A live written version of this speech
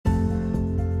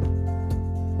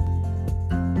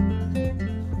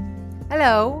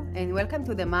Hello, and welcome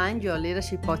to the Mind Your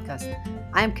Leadership podcast.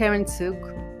 I'm Karen Suk,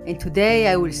 and today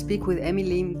I will speak with Amy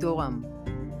Lim Durham.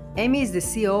 Amy is the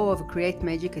CEO of Create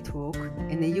Magic at Work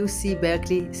and a UC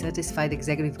Berkeley certified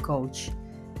executive coach.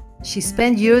 She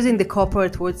spent years in the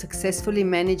corporate world successfully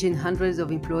managing hundreds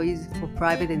of employees for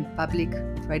private and public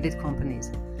traded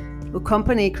companies. Her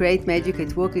company, Create Magic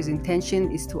at Work's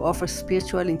intention is to offer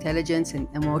spiritual intelligence and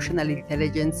emotional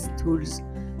intelligence tools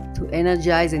to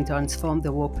energize and transform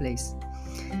the workplace.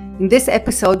 In this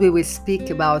episode, we will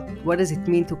speak about what does it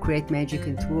mean to create magic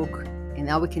at work and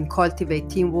how we can cultivate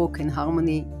teamwork and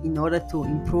harmony in order to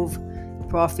improve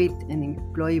profit and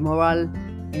employee morale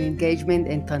and engagement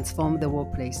and transform the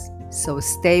workplace. So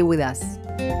stay with us.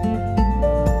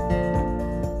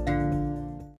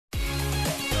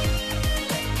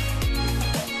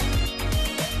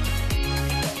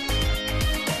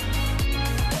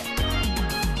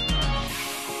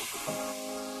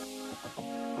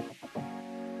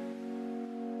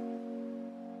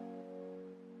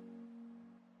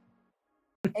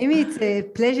 Amy, it's a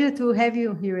pleasure to have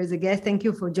you here as a guest. Thank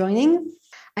you for joining.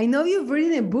 I know you've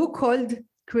written a book called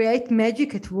Create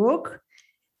Magic at Work,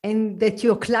 and that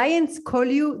your clients call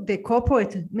you the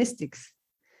corporate mystics.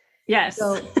 Yes.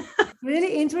 So it's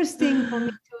really interesting for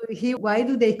me to hear, why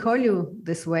do they call you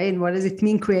this way and what does it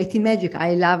mean creating magic?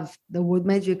 I love the word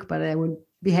magic, but I would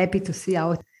be happy to see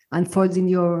how it unfolds in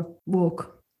your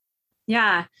work.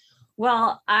 Yeah.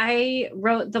 Well, I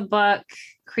wrote the book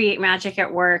Create Magic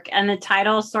at Work, and the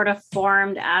title sort of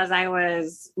formed as I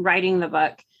was writing the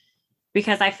book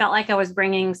because I felt like I was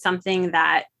bringing something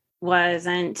that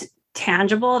wasn't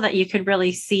tangible that you could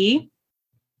really see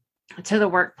to the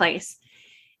workplace.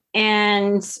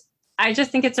 And I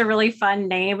just think it's a really fun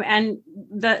name. And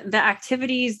the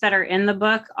activities that are in the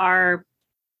book are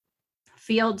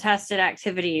field tested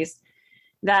activities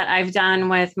that I've done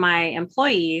with my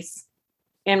employees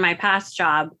in my past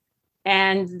job.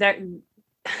 And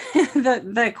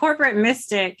the corporate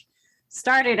mystic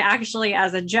started actually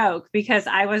as a joke because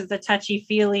I was the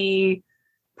touchy-feely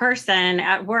person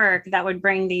at work that would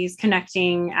bring these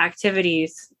connecting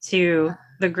activities to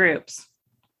the groups.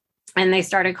 And they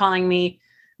started calling me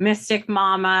Mystic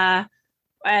Mama.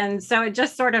 And so it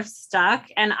just sort of stuck.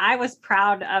 And I was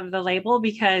proud of the label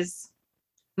because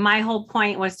my whole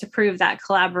point was to prove that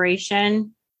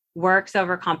collaboration works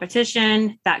over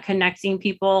competition, that connecting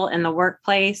people in the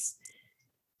workplace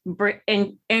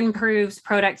improves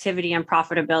productivity and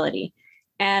profitability.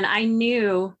 And I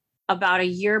knew about a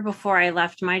year before I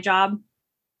left my job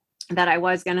that I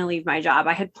was going to leave my job.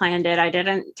 I had planned it. I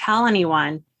didn't tell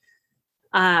anyone.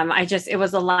 It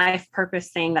was a life purpose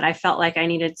thing that I felt like I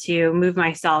needed to move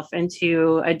myself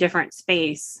into a different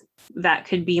space that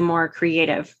could be more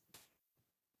creative.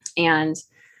 And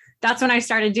that's when I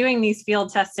started doing these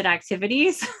field tested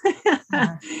activities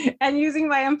and using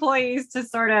my employees to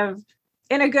sort of,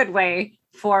 in a good way,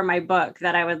 for my book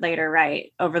that I would later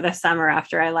write over the summer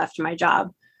after I left my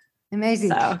job. Amazing.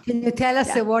 So, can you tell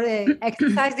us what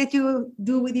exercise did you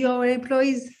do with your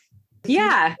employees?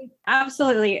 Yeah,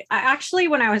 absolutely.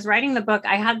 When I was writing the book,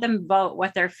 I had them vote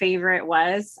what their favorite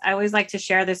was. I always like to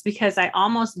share this because I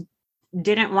almost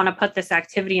didn't want to put this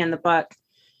activity in the book.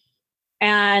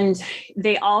 And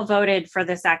they all voted for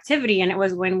this activity. And it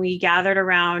was when we gathered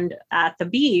around at the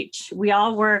beach, we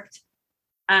all worked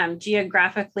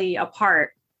geographically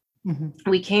apart. Mm-hmm.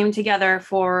 We came together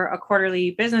for a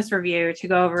quarterly business review to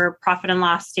go over profit and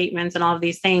loss statements and all of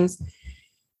these things.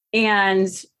 And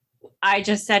I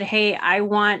just said, hey, I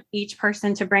want each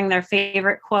person to bring their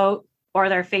favorite quote or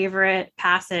their favorite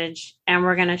passage, and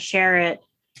we're going to share it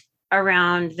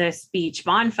around this beach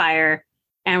bonfire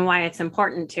and why it's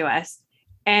important to us.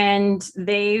 And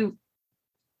they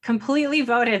completely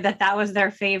voted that was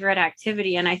their favorite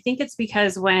activity. And I think it's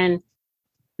because when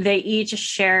they each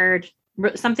shared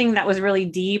something that was really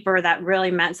deep or that really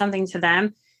meant something to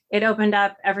them, it opened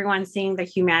up everyone seeing the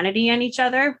humanity in each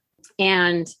other.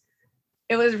 And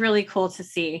it was really cool to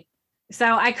see.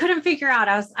 So I couldn't figure out,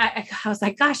 I was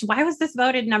like, gosh, why was this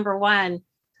voted number one?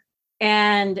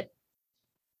 And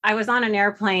I was on an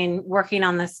airplane working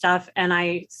on this stuff, and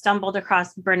I stumbled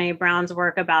across Brené Brown's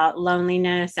work about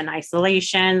loneliness and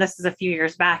isolation. This is a few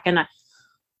years back. And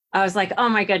I was like, oh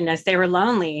my goodness, they were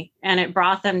lonely, and it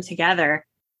brought them together,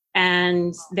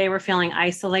 and they were feeling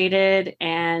isolated.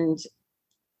 And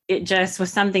it just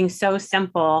was something so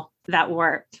simple that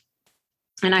worked.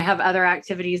 And I have other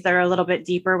activities that are a little bit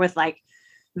deeper with like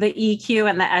the EQ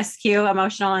and the SQ,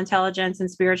 emotional intelligence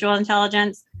and spiritual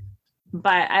intelligence.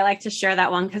 But I like to share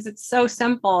that one because it's so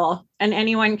simple and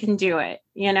anyone can do it,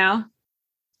 and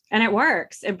it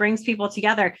works. It brings people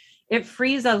together. It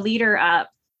frees a leader up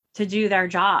to do their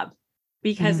job.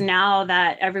 because now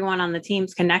that everyone on the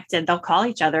team's connected, they'll call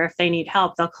each other if they need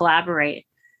help. They'll collaborate.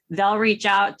 They'll reach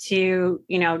out to,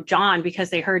 John because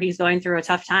they heard he's going through a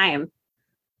tough time.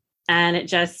 And it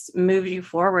just moves you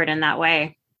forward in that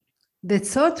way. That's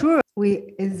so true.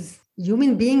 We, as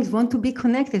human beings, want to be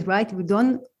connected, right? We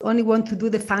don't only want to do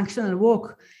the functional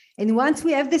work. And once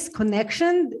we have this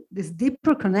connection, this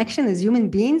deeper connection as human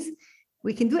beings,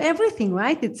 we can do everything,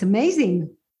 right? It's amazing.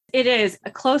 It is.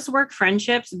 Close work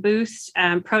friendships boost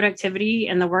productivity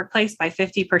in the workplace by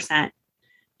 50%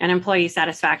 and employee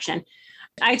satisfaction.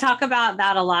 I talk about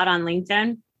that a lot on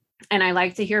LinkedIn, and I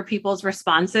like to hear people's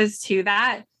responses to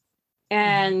that.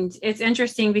 And it's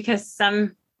interesting because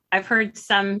I've heard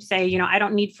some say, I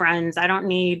don't need friends.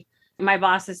 My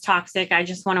boss is toxic. I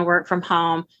just want to work from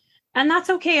home. And that's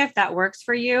okay if that works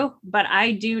for you. But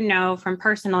I do know from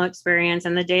personal experience,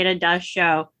 and the data does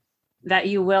show that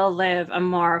you will live a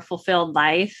more fulfilled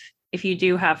life if you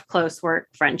do have close work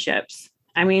friendships.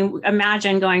 I mean,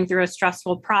 imagine going through a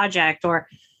stressful project, or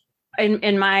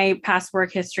in my past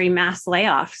work history, mass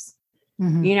layoffs.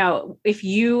 If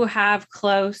you have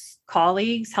close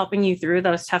colleagues helping you through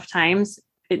those tough times,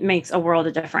 it makes a world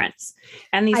of difference.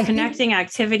 And these connecting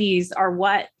activities are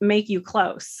what make you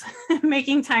close,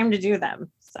 making time to do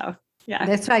them. So, yeah.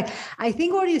 That's right. I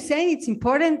think what you're saying, it's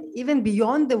important even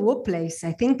beyond the workplace.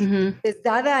 I think there's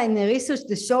data and research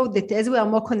that show that as we are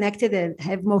more connected and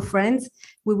have more friends,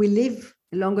 we will live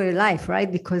a longer life,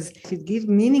 right? Because it gives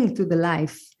meaning to the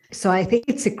life. So I think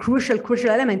it's a crucial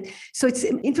element. So it's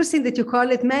interesting that you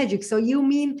call it magic. So you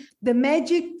mean the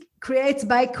magic creates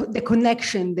by the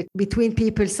connection between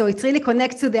people. So it really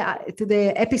connects to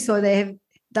the episode I have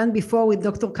done before with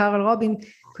Dr. Carol Robin,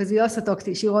 because we also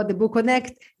she wrote the book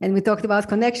Connect, and we talked about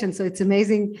connection. So it's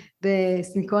amazing the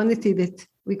synchronicity that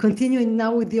we continue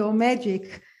now with your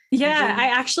magic. Yeah, I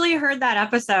actually heard that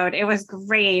episode. It was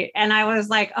great. And I was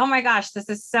like, oh my gosh, this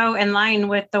is so in line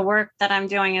with the work that I'm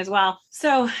doing as well.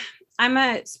 So I'm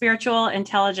a spiritual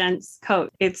intelligence coach.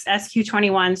 It's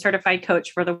SQ21 certified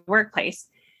coach for the workplace.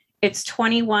 It's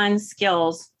 21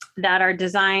 skills that are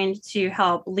designed to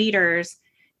help leaders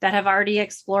that have already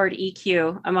explored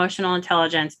EQ, emotional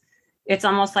intelligence. It's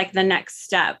almost like the next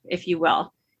step, if you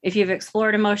will. If you've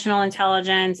explored emotional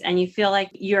intelligence and you feel like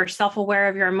you're self-aware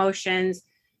of your emotions,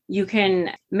 you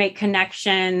can make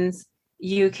connections,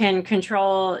 you can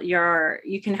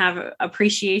you can have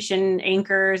appreciation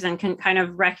anchors and can kind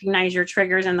of recognize your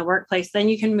triggers in the workplace, then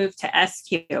you can move to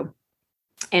SQ.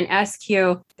 And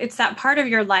SQ, it's that part of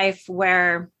your life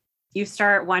where you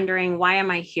start wondering, why am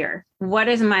I here? What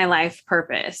is my life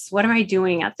purpose? What am I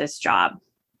doing at this job?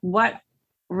 What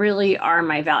really are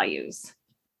my values?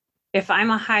 If I'm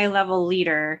a high-level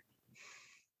leader,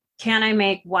 can I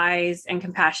make wise and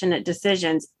compassionate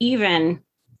decisions, even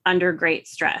under great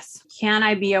stress? Can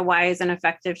I be a wise and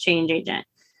effective change agent?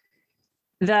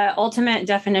 The ultimate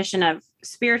definition of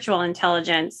spiritual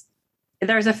intelligence,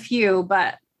 there's a few,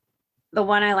 but the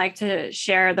one I like to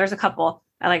share, there's a couple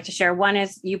I like to share. One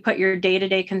is you put your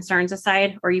day-to-day concerns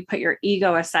aside, or you put your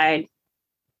ego aside,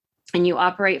 and you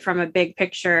operate from a big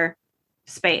picture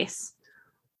space.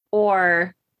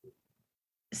 Or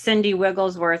Cindy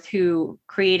Wigglesworth, who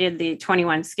created the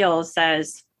 21 skills,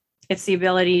 says it's the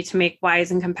ability to make wise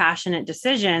and compassionate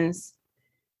decisions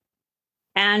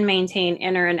and maintain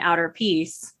inner and outer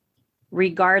peace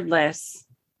regardless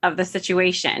of the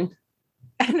situation.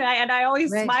 And I always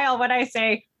smile when I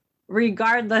say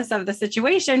regardless of the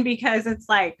situation, because it's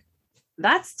like,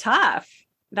 that's tough.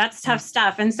 That's tough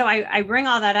stuff. And so I bring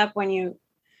all that up when you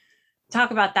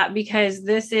talk about that, because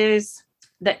this is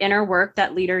the inner work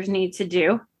that leaders need to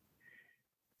do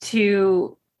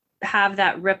to have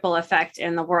that ripple effect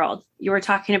in the world. You were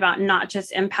talking about not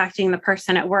just impacting the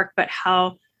person at work, but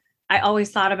how I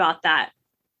always thought about that.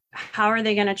 How are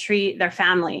they going to treat their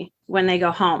family when they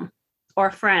go home,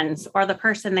 or friends, or the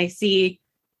person they see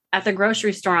at the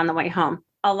grocery store on the way home?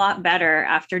 A lot better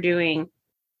after doing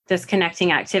this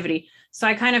connecting activity. So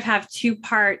I kind of have two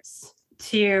parts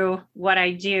to what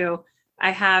I do.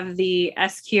 I have the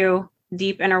SQ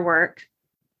deep inner work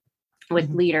with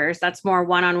leaders. That's more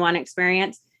one-on-one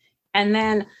experience. And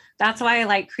then that's why I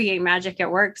like Create Magic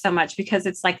at Work so much, because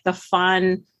it's like the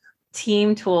fun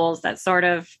team tools that sort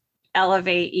of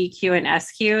elevate EQ and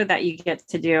SQ that you get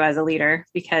to do as a leader,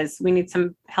 because we need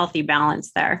some healthy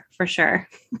balance there for sure.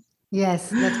 Yes,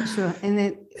 that's for sure. And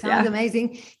it sounds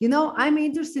amazing. I'm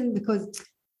interested because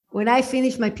when I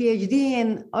finished my PhD,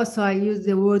 and also I use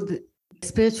the word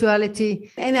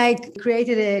spirituality, and I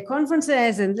created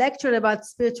conferences and lectured about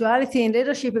spirituality and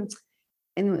leadership.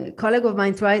 and a colleague of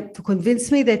mine tried to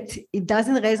convince me that it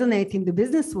doesn't resonate in the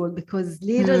business world because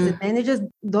leaders and managers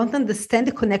don't understand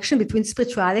the connection between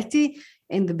spirituality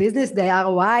and the business, the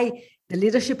ROI, the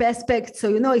leadership aspect.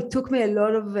 So, it took me a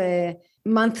lot of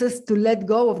months to let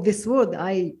go of this word.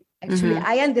 I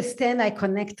understand, I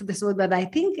connect to this word, but I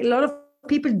think a lot of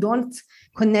people don't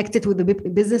connect it with the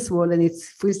business world, and it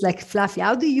feels like fluffy.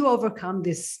 How do you overcome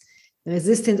this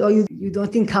resistance, or you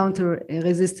don't encounter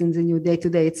resistance in your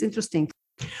day-to-day? It's interesting.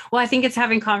 Well, I think it's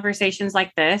having conversations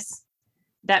like this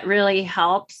that really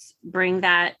helps bring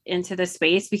that into the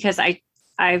space, because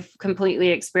I've completely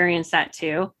experienced that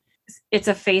too. It's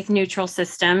a faith neutral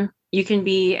system. You can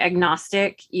be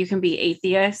agnostic, you can be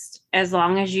atheist, as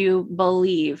long as you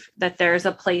believe that there's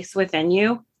a place within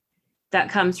you that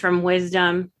comes from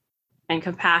wisdom and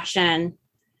compassion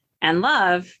and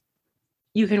love.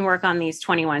 You can work on these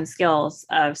 21 skills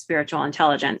of spiritual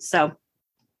intelligence. So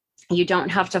you don't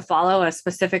have to follow a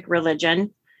specific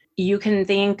religion. You can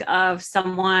think of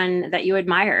someone that you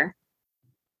admire,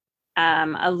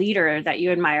 a leader that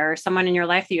you admire, someone in your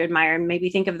life that you admire, and maybe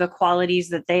think of the qualities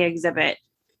that they exhibit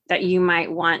that you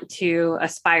might want to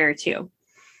aspire to.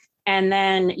 And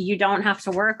then you don't have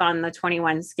to work on the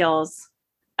 21 skills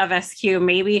of SQ.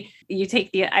 Maybe you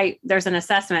take there's an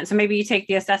assessment. So maybe you take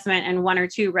the assessment and one or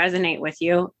two resonate with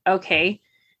you. Okay.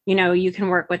 You can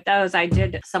work with those. I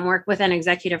did some work with an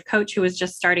executive coach who was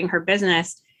just starting her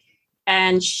business,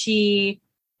 and she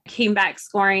came back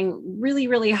scoring really,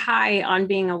 really high on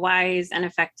being a wise and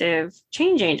effective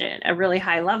change agent, a really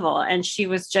high level. And she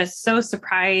was just so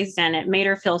surprised, and it made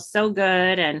her feel so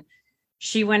good. And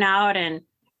she went out and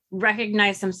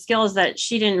recognized some skills that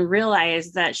she didn't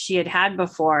realize that she had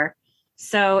before.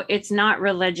 So it's not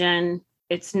religion.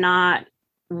 It's not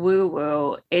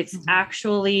woo-woo. It's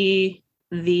actually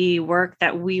the work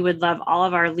that we would love all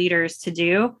of our leaders to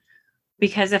do.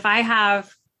 Because if I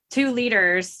have two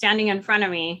leaders standing in front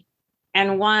of me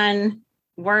and one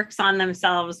works on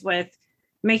themselves with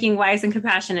making wise and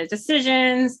compassionate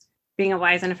decisions, being a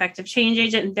wise and effective change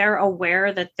agent, and they're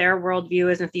aware that their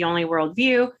worldview isn't the only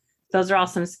worldview, those are all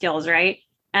some skills, right?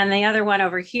 And the other one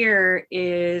over here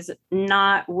is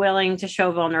not willing to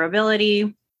show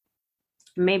vulnerability.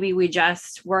 Maybe we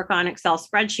just work on Excel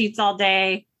spreadsheets all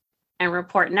day and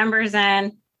report numbers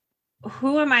in.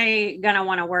 Who am I going to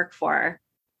want to work for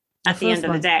at the end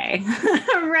of the day?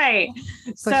 Right.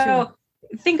 So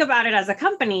think about it as a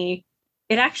company.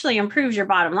 It actually improves your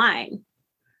bottom line,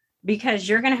 because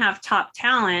you're going to have top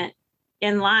talent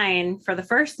in line for the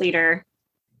first leader,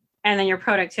 and then your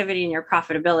productivity and your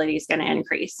profitability is going to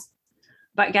increase.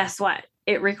 But guess what?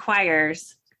 It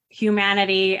requires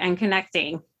humanity and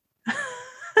connecting,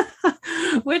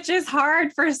 which is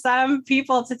hard for some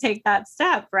people to take that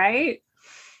step, right?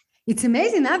 It's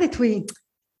amazing now that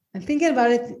I'm thinking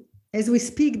about it as we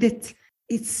speak, that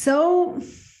it's so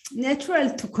natural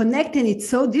to connect and it's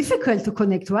so difficult to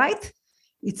connect, right?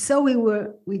 It's so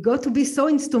we got to be so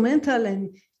instrumental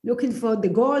and looking for the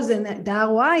goals and the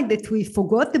ROI that we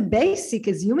forgot the basic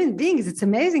as human beings. It's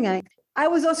amazing. I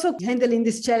was also handling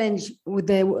this challenge with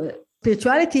the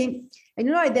spirituality. And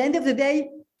at the end of the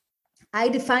day, I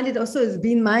define it also as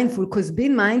being mindful, because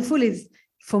being mindful is,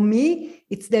 for me,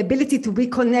 it's the ability to be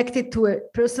connected to a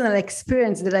personal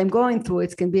experience that I'm going through.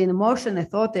 It can be an emotion, a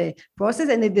thought, a process,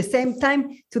 and at the same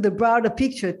time to the broader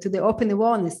picture, to the open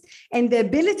awareness. And the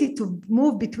ability to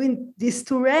move between these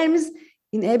two realms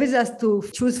enables us to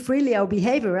choose freely our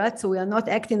behavior, right? So we are not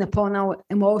acting upon our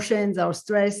emotions, our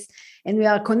stress, and we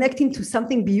are connecting to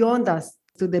something beyond us,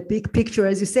 to the big picture,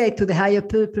 as you say, to the higher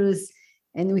purpose,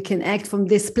 and we can act from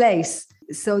this place.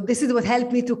 So this is what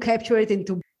helped me to capture it and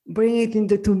to bring it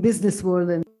into the business world,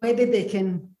 and the way that they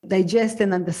can digest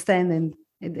and understand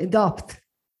and adopt.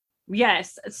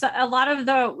 Yes. So a lot of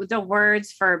the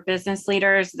words for business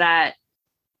leaders that,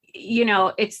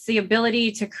 it's the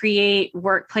ability to create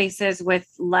workplaces with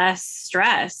less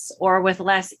stress or with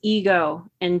less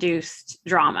ego-induced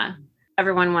drama.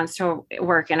 Everyone wants to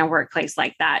work in a workplace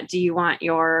like that. Do you want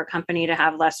your company to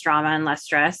have less drama and less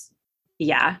stress?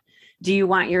 Yeah. Do you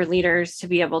want your leaders to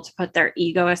be able to put their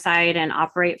ego aside and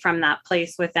operate from that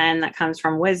place within that comes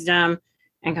from wisdom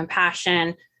and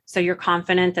compassion, so you're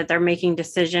confident that they're making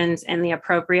decisions in the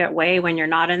appropriate way when you're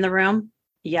not in the room?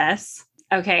 Yes.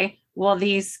 Okay. Well,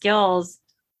 these skills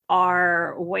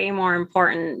are way more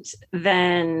important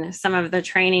than some of the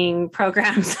training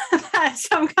programs that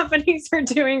some companies are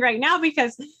doing right now,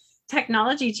 because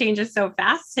technology changes so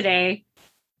fast today.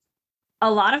 A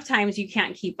lot of times you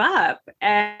can't keep up,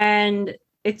 and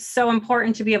it's so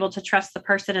important to be able to trust the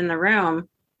person in the room.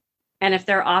 And if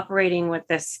they're operating with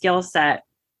this skill set,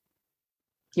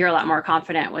 you're a lot more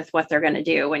confident with what they're going to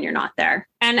do when you're not there.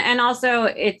 And also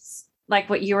it's like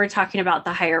what you were talking about,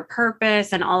 the higher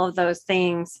purpose and all of those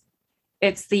things.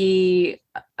 It's the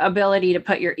ability to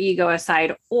put your ego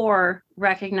aside or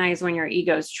recognize when your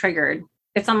ego is triggered.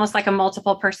 It's almost like a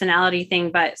multiple personality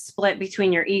thing, but split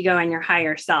between your ego and your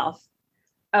higher self.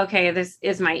 Okay, this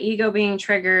is my ego being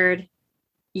triggered.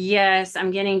 Yes,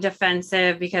 I'm getting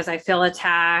defensive because I feel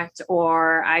attacked,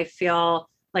 or I feel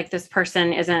like this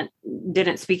person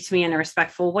didn't speak to me in a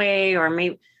respectful way, or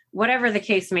maybe whatever the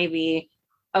case may be.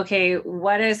 Okay,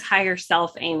 what does higher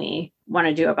self Amy want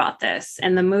to do about this?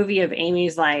 And the movie of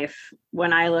Amy's life,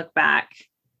 when I look back,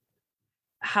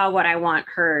 how would I want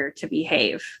her to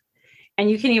behave? And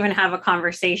you can even have a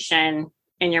conversation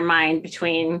in your mind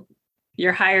between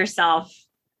your higher self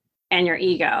and your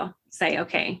ego. Say,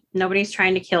 okay, nobody's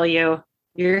trying to kill you.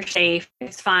 You're safe.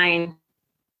 It's fine.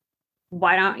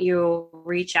 Why don't you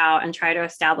reach out and try to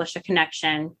establish a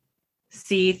connection,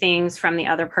 see things from the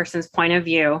other person's point of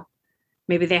view?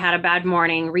 Maybe they had a bad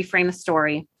morning, reframe the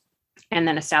story, and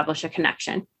then establish a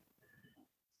connection.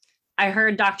 I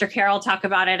heard Dr. Carol talk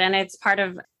about it, and it's part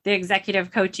of the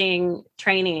executive coaching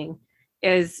training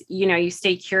is, you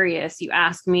stay curious, you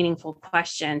ask meaningful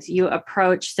questions, you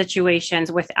approach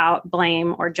situations without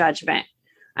blame or judgment.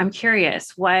 I'm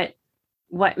curious, what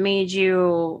made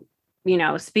you,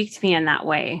 speak to me in that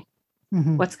way?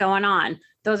 Mm-hmm. What's going on?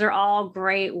 Those are all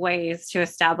great ways to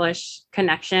establish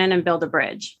connection and build a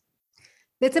bridge.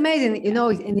 That's amazing,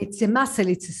 and it's a muscle,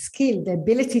 it's a skill, the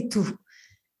ability to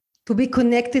be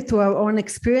connected to our own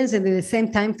experience and at the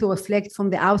same time to reflect from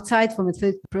the outside, from a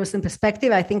third-person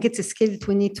perspective. I think it's a skill that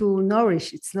we need to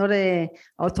nourish. It's not an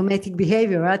automatic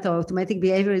behavior, right? Our automatic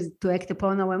behavior is to act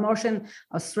upon our emotion,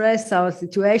 our stress, our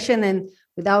situation, and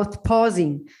without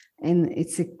pausing. And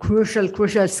it's a crucial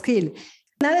skill.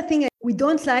 Another thing, we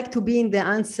don't like to be in the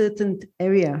uncertain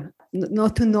area,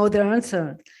 not to know the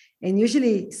answer. And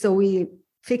usually, so we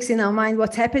fix in our mind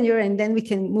what's happened here, and then we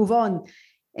can move on.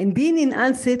 And being in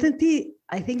uncertainty,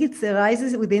 I think it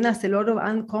arises within us a lot of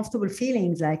uncomfortable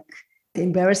feelings like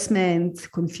embarrassment,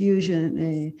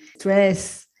 confusion,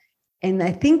 stress. And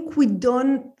I think we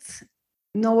don't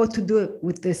know what to do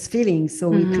with these feelings. So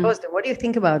we close them. What do you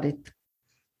think about it?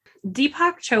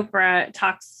 Deepak Chopra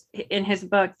talks in his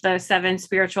book, The 7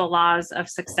 Spiritual Laws of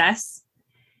Success.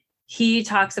 He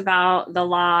talks about the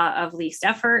law of least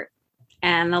effort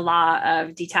and the law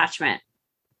of detachment.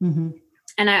 Mm-hmm.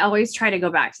 And I always try to go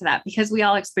back to that because we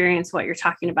all experience what you're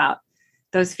talking about.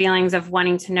 Those feelings of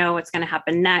wanting to know what's going to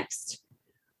happen next,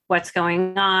 what's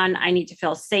going on. I need to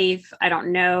feel safe. I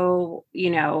don't know,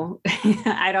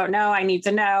 I don't know. I need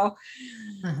to know.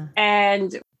 Uh-huh.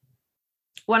 And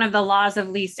one of the laws of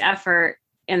least effort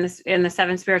in the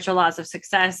 7 spiritual laws of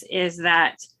success is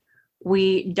that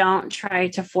we don't try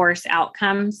to force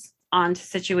outcomes onto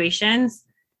situations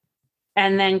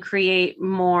and then create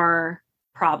more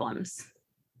problems.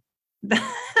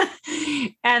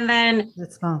 And then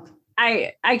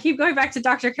I keep going back to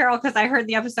Dr. Carol because I heard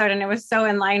the episode and it was so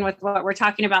in line with what we're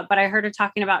talking about, but I heard her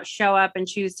talking about show up and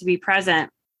choose to be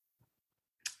present.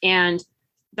 And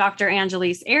Dr.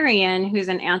 Angeles Arian, who's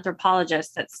an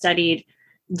anthropologist that studied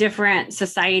different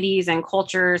societies and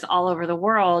cultures all over the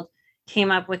world,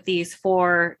 came up with these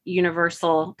 4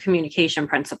 universal communication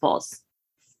principles.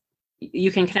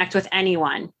 You can connect with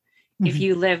anyone if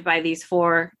you live by these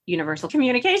 4 universal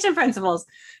communication principles.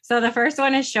 So the first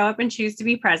one is show up and choose to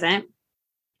be present.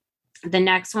 The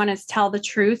next one is tell the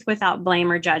truth without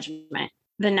blame or judgment.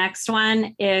 The next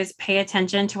one is pay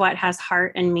attention to what has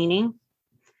heart and meaning.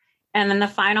 And then the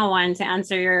final one, to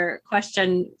answer your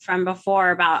question from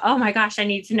before about, oh my gosh, I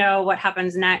need to know what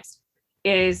happens next,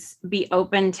 is be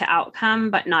open to outcome,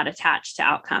 but not attached to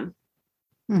outcome.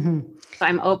 Mm-hmm. So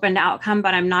I'm open to outcome,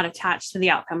 but I'm not attached to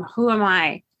the outcome. Who am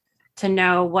I to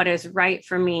know what is right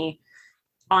for me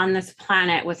on this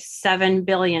planet with 7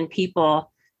 billion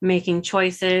people making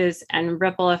choices and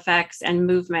ripple effects and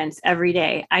movements every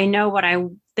day? I know what I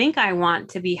think I want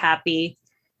to be happy,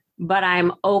 but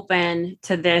I'm open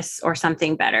to this or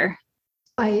something better.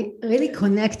 I really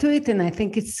connect to it. And I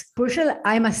think it's crucial.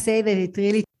 I must say that it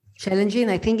really challenging.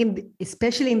 I think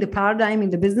especially in the paradigm in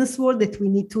the business world that we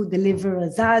need to deliver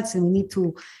results and we need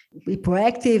to be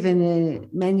proactive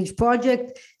and manage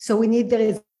projects. So we need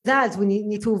the results. We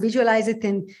need to visualize it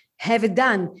and have it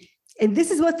done. And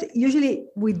this is what usually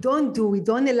we don't do. We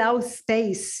don't allow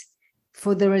space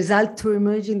for the result to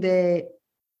emerge in the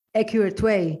accurate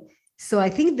way. So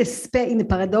I think in the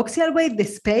paradoxical way, the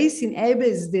space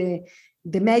enables the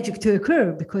magic to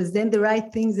occur, because then the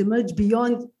right things emerge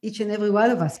beyond each and every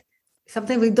one of us.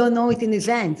 Sometimes we don't know it in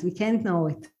advance. We can't know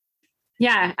it.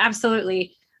 Yeah,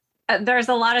 absolutely. There's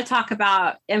a lot of talk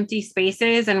about empty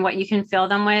spaces and what you can fill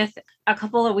them with. A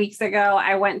couple of weeks ago,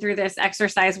 I went through this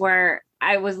exercise where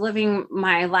I was living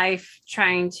my life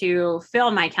trying to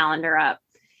fill my calendar up.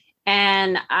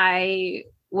 And I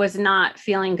was not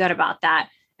feeling good about that.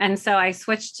 And so I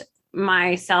switched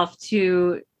myself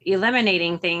to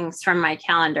eliminating things from my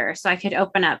calendar so I could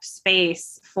open up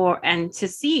space for and to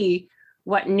see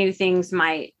what new things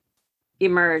might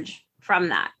emerge from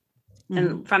that.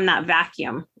 And from that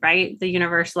vacuum, right? The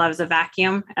universe loves a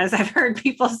vacuum, as I've heard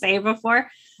people say before.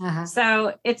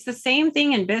 So it's the same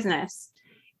thing in business.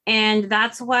 And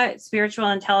that's what spiritual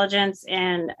intelligence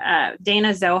and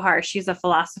Dana Zohar, she's a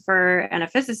philosopher and a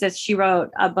physicist. She wrote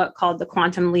a book called The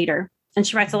Quantum Leader. And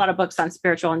she writes a lot of books on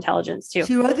spiritual intelligence too.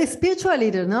 She wrote The Spiritual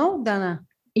Leader, no, Dana?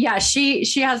 Yeah, she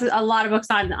has a lot of books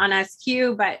on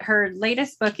SQ, but her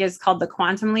latest book is called The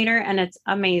Quantum Leader, and it's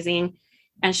amazing.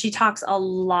 And she talks a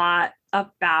lot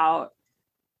about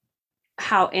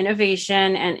how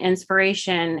innovation and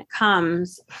inspiration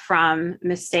comes from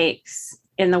mistakes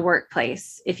in the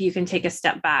workplace. If you can take a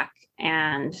step back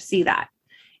and see that,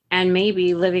 and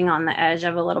maybe living on the edge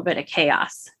of a little bit of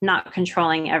chaos, not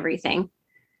controlling everything.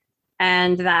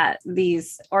 And that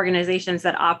these organizations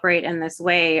that operate in this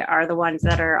way are the ones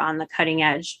that are on the cutting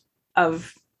edge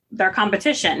of their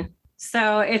competition.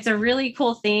 So it's a really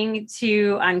cool thing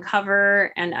to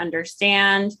uncover and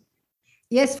understand.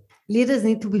 Yes, leaders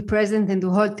need to be present and to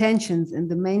hold tensions. And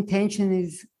the main tension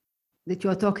is that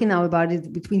you're talking now about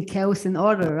it between chaos and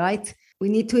order, right? We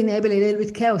need to enable a little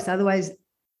bit chaos. Otherwise,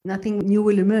 nothing new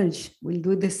will emerge. We'll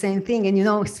do the same thing. And,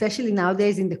 especially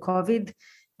nowadays in the COVID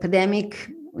pandemic,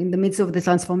 in the midst of the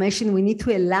transformation, we need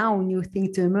to allow new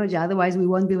things to emerge. Otherwise, we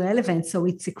won't be relevant. So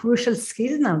it's a crucial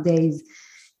skill nowadays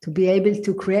to be able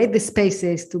to create the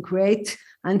spaces, to create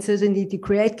uncertainty, to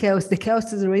create chaos. The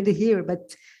chaos is already here,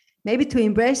 but maybe to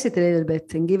embrace it a little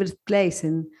bit and give it place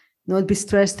and not be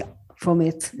stressed from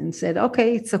it and said,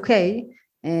 okay, it's okay.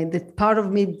 And that part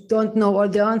of me don't know all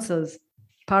the answers.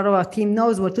 Part of our team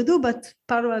knows what to do, but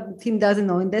part of our team doesn't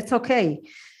know, and that's okay.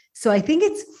 So I think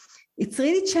it's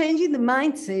really changing the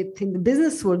mindset in the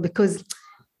business world, because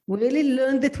we really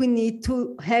learned that we need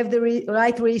to have the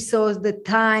right resource, the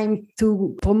time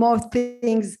to promote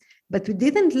things, but we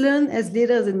didn't learn as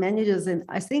leaders and managers, and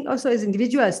I think also as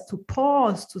individuals, to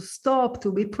pause, to stop,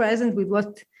 to be present with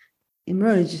what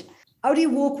emerged. How do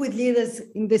you work with leaders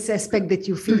in this aspect that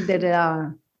you feel that they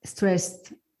are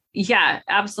stressed? Yeah,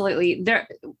 absolutely.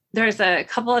 There's a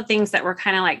couple of things that we're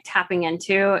kind of like tapping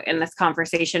into in this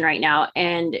conversation right now.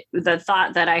 And the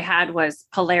thought that I had was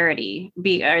polarity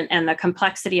and the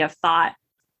complexity of thought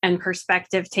and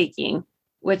perspective taking,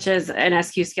 which is an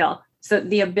SQ skill. So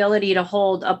the ability to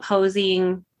hold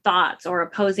opposing thoughts or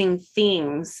opposing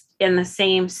things in the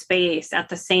same space at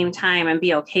the same time and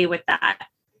be okay with that.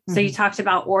 Mm-hmm. So you talked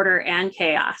about order and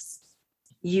chaos.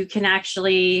 You can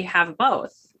actually have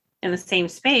both in the same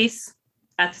space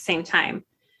at the same time.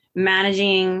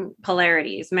 Managing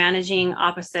polarities, managing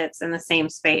opposites in the same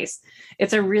space.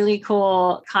 It's a really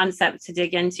cool concept to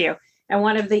dig into. And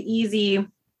one of the easy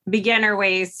beginner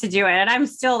ways to do it, and I'm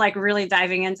still like really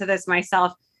diving into this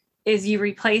myself, is you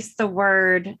replace the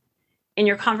word in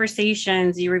your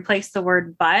conversations, you replace the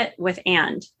word but with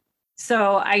and.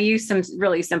 So I use some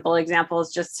really simple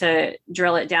examples just to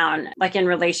drill it down. Like in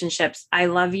relationships, I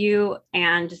love you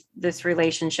and this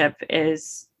relationship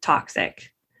is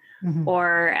toxic. Mm-hmm.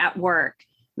 Or at work,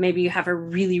 maybe you have a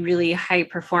really, really high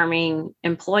performing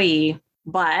employee,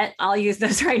 but I'll use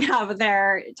this right now, but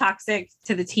they're toxic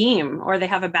to the team, or they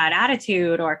have a bad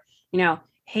attitude, or,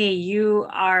 hey, you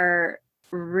are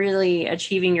really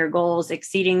achieving your goals,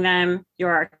 exceeding them.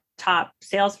 You're our top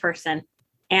salesperson,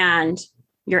 and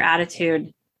your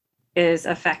attitude is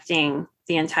affecting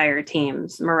the entire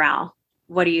team's morale.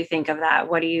 What do you think of that?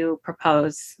 What do you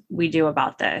propose we do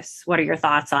about this? What are your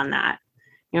thoughts on that?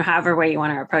 However way you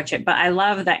want to approach it. But I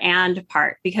love the and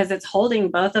part, because it's holding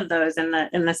both of those in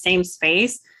the same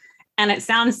space. And it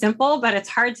sounds simple, but it's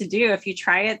hard to do if you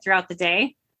try it throughout the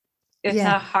day. It's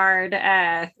a hard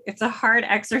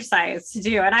exercise to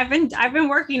do. And I've been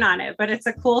working on it, but it's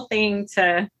a cool thing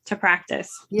to practice.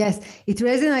 Yes, it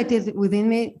resonated within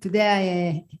me. Today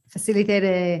I facilitated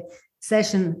a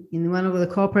session in one of the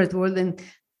corporate world, and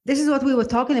this is what we were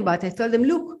talking about. I told them,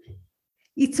 look,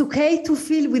 it's okay to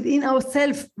feel within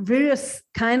ourselves various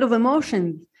kind of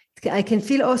emotions. I can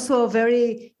feel also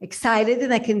very excited,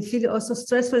 and I can feel also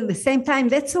stressful at the same time.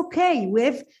 That's okay. We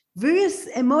have various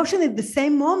emotions at the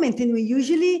same moment, and we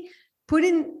usually put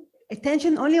in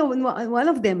attention only on one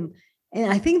of them.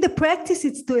 And I think the practice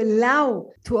is to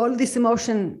allow to all this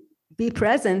emotion be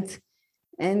present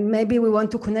And maybe we want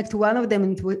to connect to one of them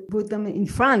and put them in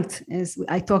front. As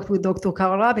I talked with Dr.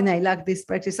 Carol Rabin, I like this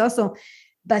practice also.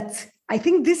 But I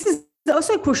think this is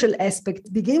also a crucial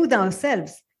aspect, begin with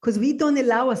ourselves, because we don't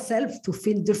allow ourselves to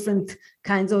feel different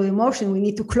kinds of emotion. We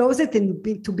need to close it and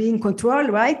to be in control,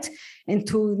 right? And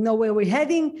to know where we're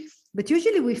heading. But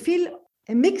usually we feel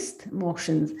a mixed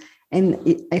emotions. And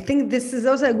I think this is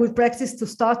also a good practice to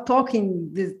start talking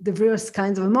the various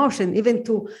kinds of emotion, even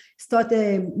to start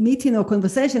a meeting or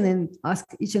conversation and ask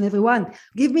each and every one,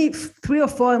 give me 3 or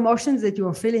 4 emotions that you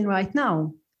are feeling right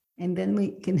now. And then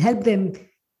we can help them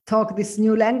talk this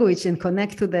new language and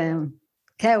connect to the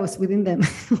chaos within them.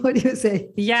 What do you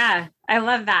say? Yeah, I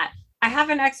love that. I have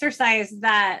an exercise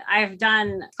that I've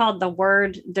done called the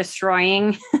word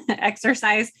destroying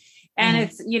exercise. And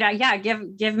it's,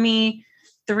 give me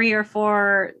 3 or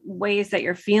 4 ways that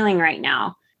you're feeling right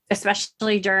now,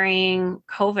 especially during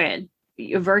COVID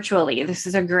virtually. This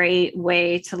is a great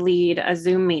way to lead a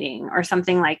Zoom meeting or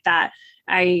something like that.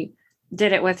 I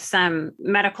did it with some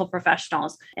medical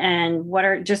professionals, and what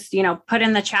are just, put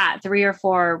in the chat 3 or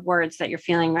 4 words that you're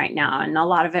feeling right now. And a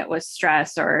lot of it was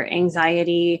stress or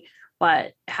anxiety,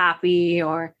 but happy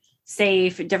or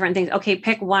safe, different things. Okay,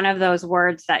 pick one of those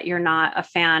words that you're not a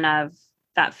fan of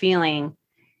that feeling,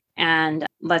 and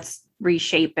let's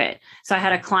reshape it. So I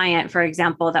had a client, for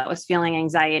example, that was feeling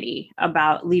anxiety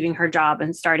about leaving her job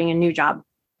and starting a new job.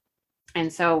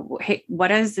 And so, hey, what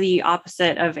does the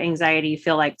opposite of anxiety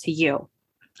feel like to you?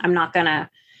 I'm not going to,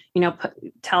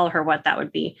 tell her what that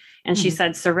would be. And she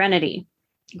said, serenity.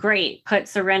 Great. Put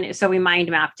serenity. So we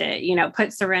mind mapped it,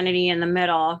 put serenity in the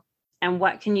middle. And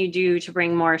what can you do to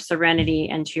bring more serenity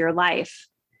into your life?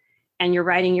 And you're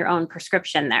writing your own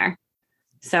prescription there.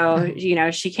 So,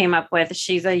 she came up with,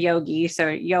 she's a yogi. So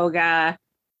yoga,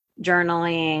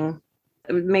 journaling,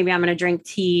 maybe I'm going to drink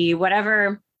tea,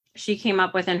 whatever she came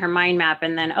up with in her mind map.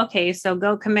 And then, okay, so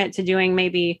go commit to doing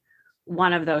maybe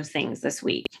one of those things this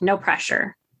week. No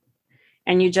pressure.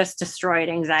 And you just destroyed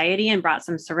anxiety and brought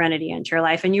some serenity into your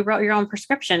life. And you wrote your own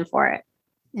prescription for it.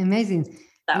 Amazing.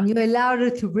 So. And you allowed her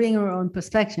to bring her own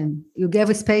perspective. You gave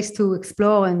her space to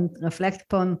explore and reflect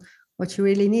upon what she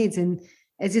really needs. And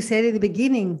as you said at the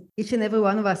beginning, each and every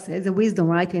one of us has a wisdom,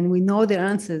 right? And we know the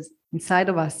answers inside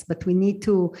of us, but we need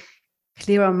to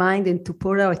clear our mind and to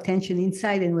put our attention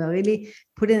inside. And we're really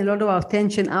putting a lot of our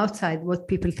attention outside, what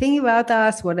people think about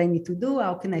us, what I need to do,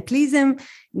 how can I please them,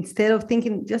 instead of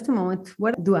thinking, just a moment,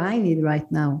 what do I need right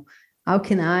now? How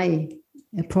can I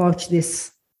approach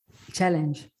this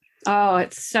challenge? Oh,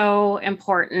 it's so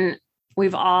important.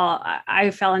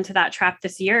 I fell into that trap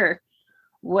this year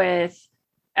with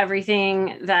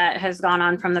everything that has gone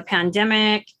on from the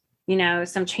pandemic,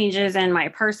 some changes in my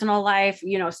personal life,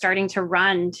 starting to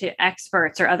run to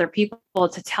experts or other people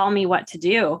to tell me what to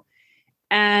do.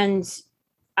 And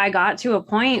I got to a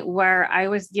point where I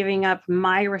was giving up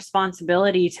my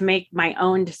responsibility to make my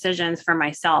own decisions for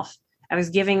myself. I was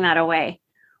giving that away.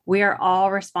 We are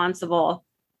all responsible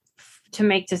to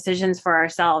make decisions for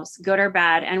ourselves, good or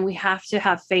bad. And we have to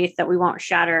have faith that we won't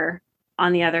shatter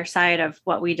on the other side of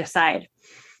what we decide.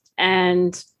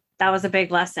 And that was a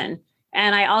big lesson.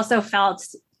 And I also felt,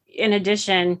 in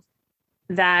addition,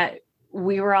 that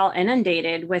we were all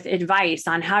inundated with advice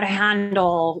on how to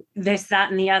handle this, that,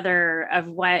 and the other of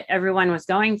what everyone was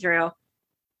going through.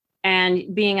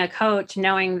 And being a coach,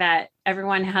 knowing that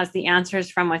everyone has the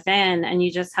answers from within and you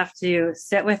just have to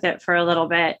sit with it for a little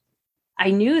bit.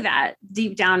 I knew that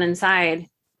deep down inside.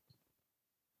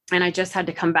 And I just had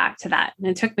to come back to that. And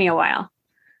it took me a while.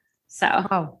 So.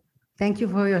 Wow. Thank you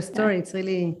for your story. It's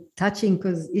really touching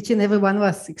because each and every one of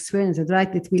us experience it,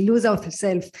 right? That we lose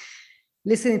ourselves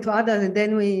listening to others, and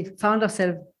then we found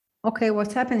ourselves, okay,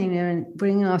 what's happening here, and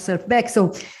bringing ourselves back.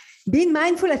 So being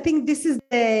mindful, I think this is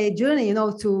the journey,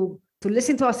 to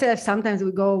listen to ourselves. Sometimes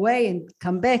we go away and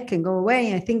come back and go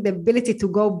away. And I think the ability to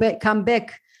go back, come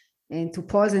back and to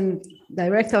pause and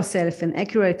direct ourselves and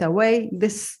accurate our way,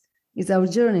 this is our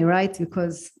journey, right?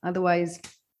 Because otherwise it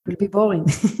will be boring.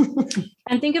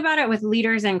 And think about it with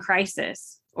leaders in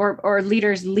crisis or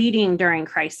leaders leading during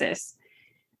crisis.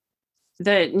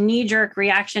 The knee-jerk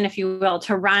reaction, if you will,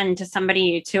 to run to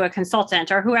somebody, to a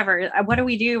consultant or whoever. What do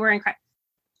we do? We're in crisis.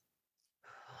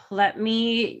 Let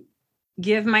me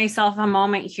give myself a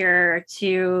moment here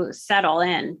to settle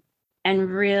in and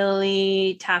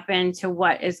really tap into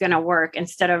what is going to work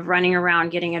instead of running around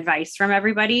getting advice from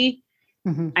everybody.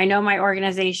 Mm-hmm. I know my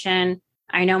organization.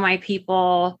 I know my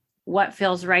people, what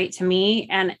feels right to me.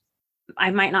 And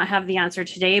I might not have the answer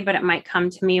today, but it might come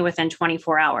to me within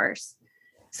 24 hours.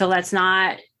 So let's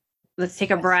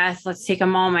take a breath. Let's take a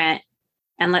moment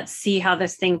and let's see how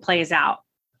this thing plays out.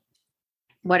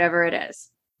 whatever it is.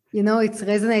 You know, it's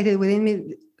resonated within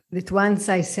me that once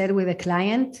I sat with a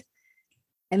client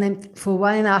and then for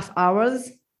 1.5 hours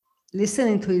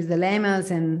listening to his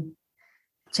dilemmas and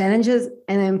challenges.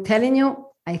 And I'm telling you,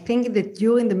 I think that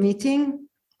during the meeting,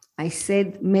 I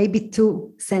said maybe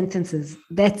 2 sentences.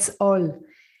 That's all.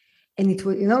 And it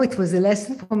was, you know, it was a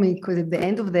lesson for me because at the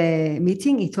end of the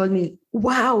meeting, he told me,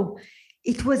 wow,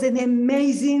 it was an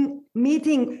amazing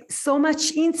meeting. So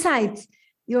much insight.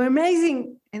 You're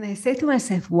amazing. And I said to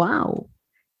myself, wow,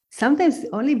 sometimes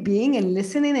only being and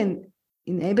listening and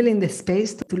enabling the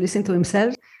space to listen to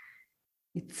himself,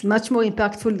 it's much more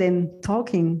impactful than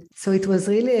talking. So it was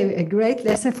really a great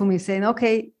lesson for me saying,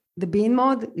 okay, the being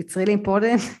mode, it's really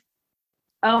important.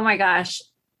 Oh my gosh.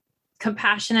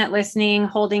 Compassionate listening,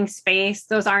 holding space.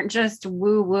 Those aren't just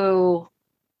woo-woo.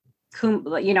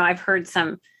 You know, I've heard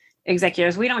some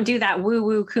executives, we don't do that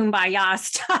woo-woo kumbaya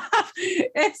stuff.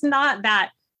 It's not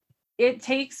that. It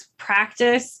takes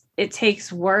practice. It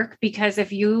takes work, because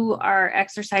if you are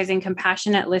exercising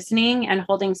compassionate listening and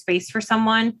holding space for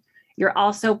someone, you're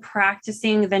also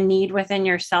practicing the need within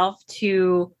yourself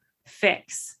to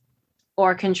fix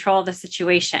or control the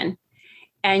situation.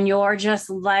 And you're just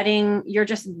literally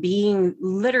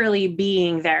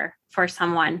being there for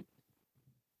someone.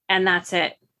 And that's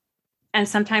it. And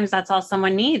sometimes that's all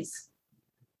someone needs.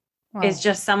 Wow. Is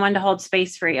just someone to hold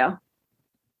space for you.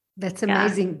 That's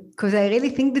amazing. Because I really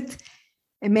think that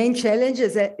a main challenge,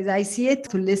 as I see it,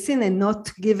 to listen and not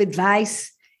to give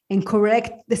advice and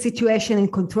correct the situation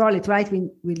and control it, right?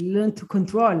 We learn to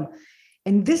control.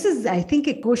 And this is, I think,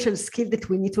 a crucial skill that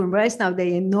we need to embrace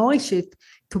nowadays and nourish it,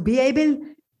 to be able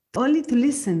only to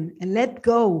listen and let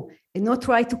go and not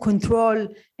try to control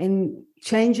and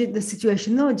change the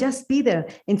situation. No, just be there.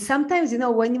 And sometimes, you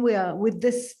know, when we are with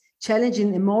this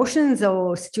challenging emotions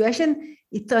or situation,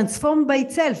 it transforms by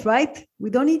itself, right? We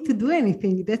don't need to do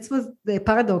anything. That's what the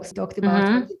paradox talked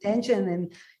about,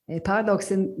 attention and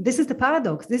paradox. And this is the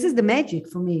paradox. This is the magic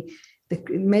for me. The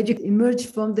magic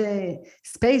emerged from the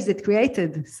space that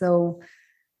created. So,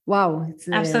 wow.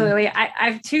 Absolutely. I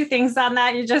have 2 things on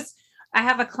that. I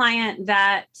have a client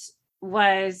that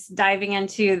was diving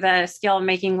into the skill of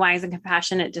making wise and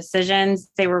compassionate decisions.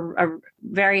 They were a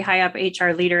very high up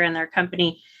HR leader in their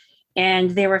company, and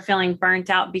they were feeling burnt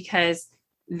out because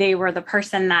they were the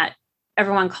person that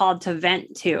everyone called to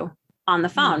vent to on the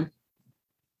phone.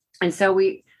 And so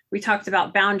we talked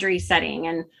about boundary setting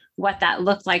and what that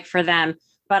looked like for them,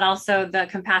 but also the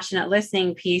compassionate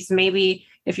listening piece. Maybe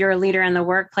if you're a leader in the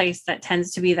workplace that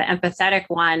tends to be the empathetic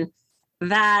one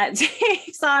that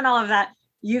takes on all of that,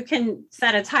 you can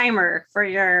set a timer for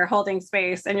your holding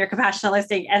space and your compassionate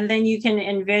listening. And then you can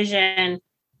envision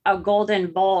a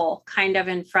golden bowl kind of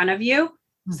in front of you.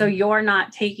 So you're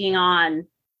not taking on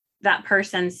that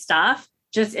person's stuff.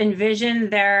 Just envision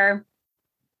their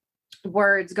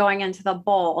words going into the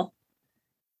bowl.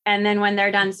 And then when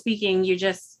they're done speaking, you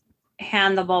just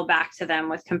hand the bowl back to them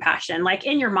with compassion, like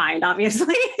in your mind,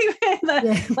 obviously.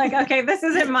 Like, okay, this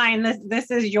isn't mine.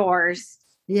 This is yours.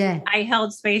 Yeah. I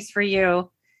held space for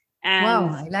you. And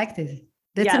wow, I liked it.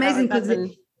 That's amazing,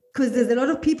 because there's a lot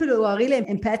of people who are really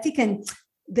empathic and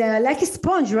they're like a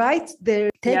sponge, right? They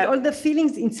take all the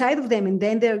feelings inside of them and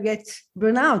then they get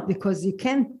burned out because you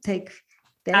can't take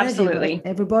the energy of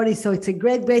everybody. So it's a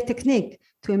great technique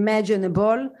to imagine a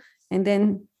ball and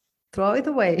then throw it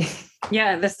away.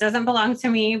 Yeah, this doesn't belong to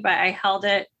me, but I held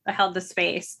it. I held the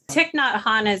space. Thich Nhat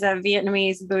Hanh is a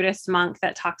Vietnamese Buddhist monk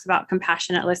that talks about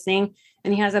compassionate listening.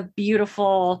 And he has a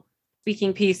beautiful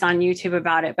speaking piece on YouTube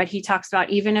about it. But he talks about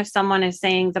even if someone is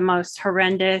saying the most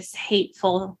horrendous,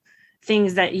 hateful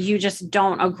things that you just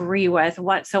don't agree with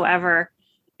whatsoever,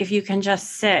 if you can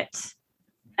just sit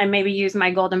and maybe use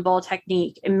my golden bowl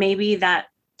technique, and maybe that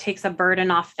takes a burden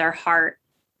off their heart.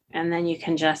 And then you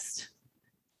can just,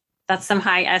 that's some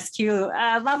high SQ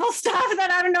level stuff that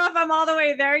I don't know if I'm all the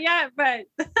way there yet, but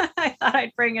I thought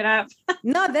I'd bring it up.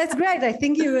 No, that's great. I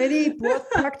think you really brought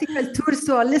practical tools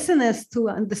to our listeners to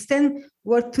understand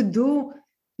what to do.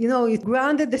 You know, it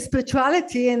grounded the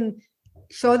spirituality and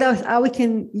showed us how we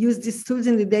can use these tools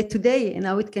in the day-to-day and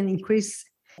how it can increase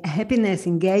happiness,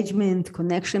 engagement,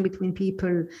 connection between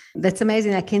people. That's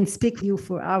amazing. I can speak with you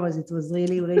for hours. It was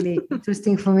really, really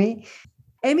interesting for me.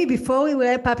 Amy, before we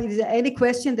wrap up, is there any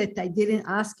question that I didn't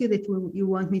ask you that you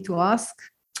want me to ask?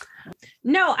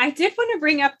 No, I did want to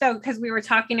bring up, though, because we were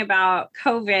talking about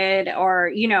COVID,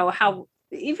 or, you know, how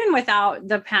even without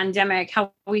the pandemic,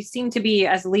 how we seem to be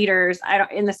as leaders,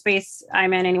 in the space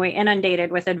I'm in anyway,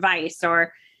 inundated with advice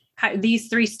or these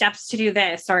 3 steps to do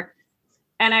this,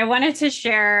 and I wanted to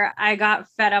share, I got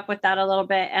fed up with that a little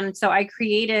bit. And so I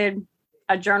created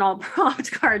a journal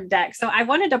prompt card deck. So I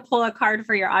wanted to pull a card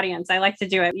for your audience. I like to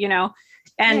do it,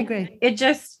 and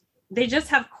they just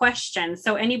have questions.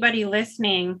 So anybody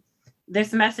listening,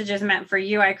 this message is meant for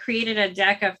you. I created a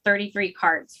deck of 33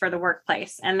 cards for the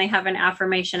workplace, and they have an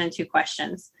affirmation and 2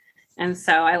 questions. And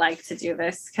so I like to do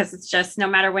this because it's just, no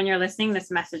matter when you're listening, this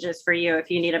message is for you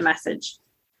if you need a message.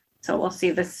 So we'll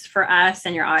see this for us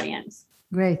and your audience.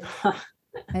 Great.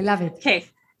 I love it. Okay.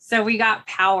 So we got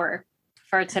power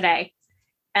for today.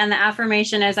 And the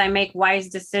affirmation is, I make wise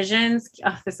decisions.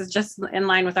 Oh, this is just in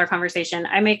line with our conversation.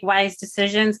 I make wise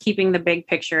decisions, keeping the big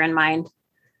picture in mind.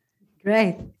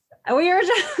 Great. We were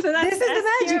just, this is the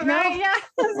magic, cute, right? Yeah,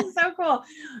 this is so cool.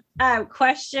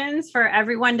 Questions for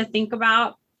everyone to think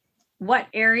about. What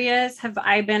areas have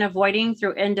I been avoiding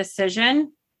through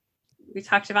indecision? We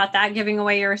talked about that, giving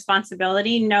away your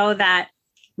responsibility. Know that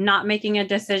not making a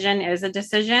decision is a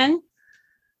decision.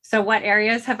 So what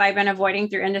areas have I been avoiding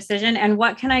through indecision? And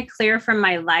what can I clear from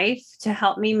my life to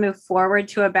help me move forward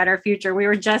to a better future? We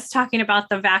were just talking about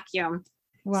the vacuum.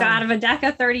 Wow. So out of a deck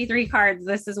of 33 cards,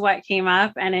 this is what came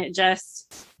up. And it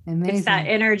just, amazing. It's that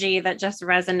energy that just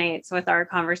resonates with our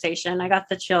conversation. I got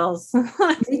the chills.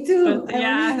 Me too.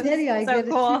 Yeah. So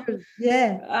cool.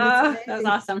 Yeah. That was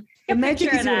awesome. A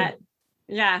picture of that.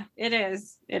 Yeah, it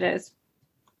is. It is.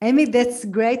 Amy, that's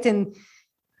great. And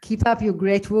keep up your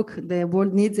great work. The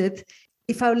world needs it.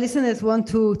 If our listeners want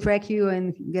to track you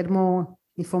and get more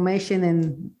information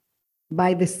and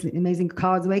buy this amazing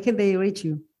cards, where can they reach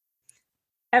you?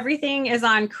 Everything is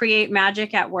on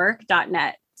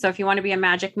createmagicatwork.net. So if you want to be a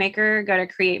magic maker, go to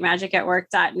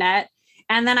createmagicatwork.net.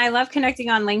 And then I love connecting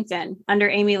on LinkedIn under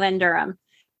Amy Lynn Durham.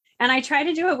 And I try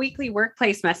to do a weekly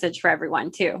workplace message for everyone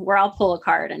too, where I'll pull a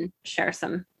card and share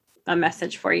a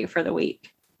message for you for the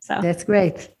week. So that's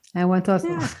great. I want to also.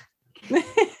 Yeah.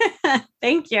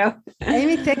 Thank you.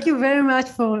 Amy, thank you very much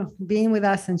for being with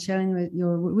us and sharing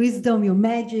your wisdom, your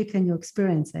magic, and your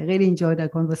experience. I really enjoyed our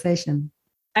conversation.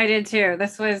 I did too.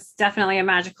 This was definitely a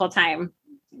magical time.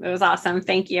 It was awesome.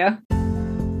 Thank you.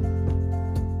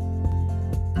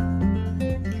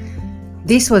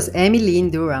 This was Amy Lynn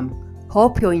Durham.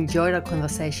 Hope you enjoyed our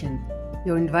conversation.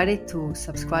 You're invited to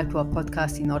subscribe to our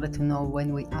podcast in order to know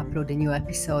when we upload a new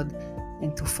episode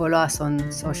and to follow us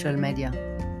on social media.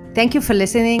 Thank you for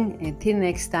listening. Until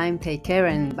next time, take care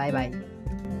and bye-bye.